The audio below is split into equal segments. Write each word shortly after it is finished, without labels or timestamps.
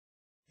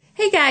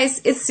Hey guys,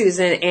 it's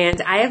Susan,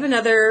 and I have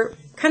another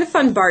kind of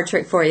fun bar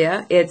trick for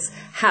you. It's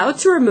how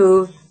to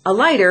remove a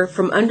lighter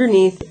from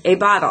underneath a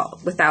bottle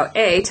without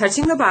A,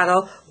 touching the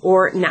bottle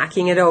or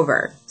knocking it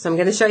over. So I'm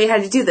going to show you how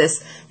to do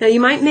this. Now you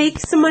might make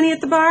some money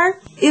at the bar.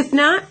 If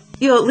not,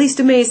 you'll at least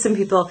amaze some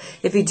people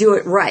if you do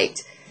it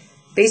right.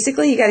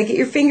 Basically, you got to get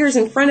your fingers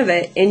in front of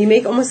it, and you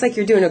make almost like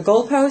you're doing a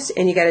goalpost,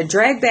 and you got to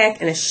drag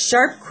back in a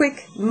sharp,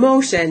 quick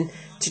motion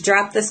to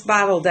drop this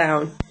bottle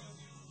down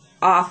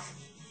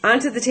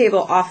onto the table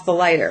off the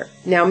lighter.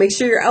 Now make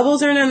sure your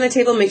elbows aren't on the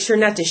table. Make sure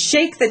not to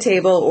shake the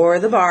table or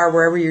the bar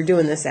wherever you're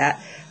doing this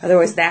at.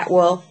 Otherwise that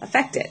will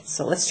affect it.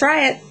 So let's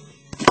try it.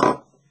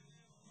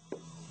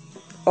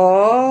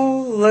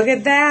 Oh, look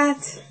at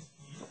that.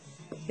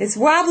 It's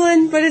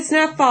wobbling, but it's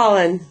not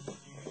falling.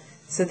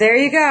 So there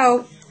you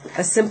go.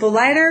 A simple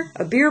lighter,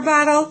 a beer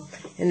bottle,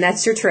 and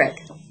that's your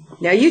trick.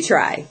 Now you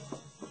try.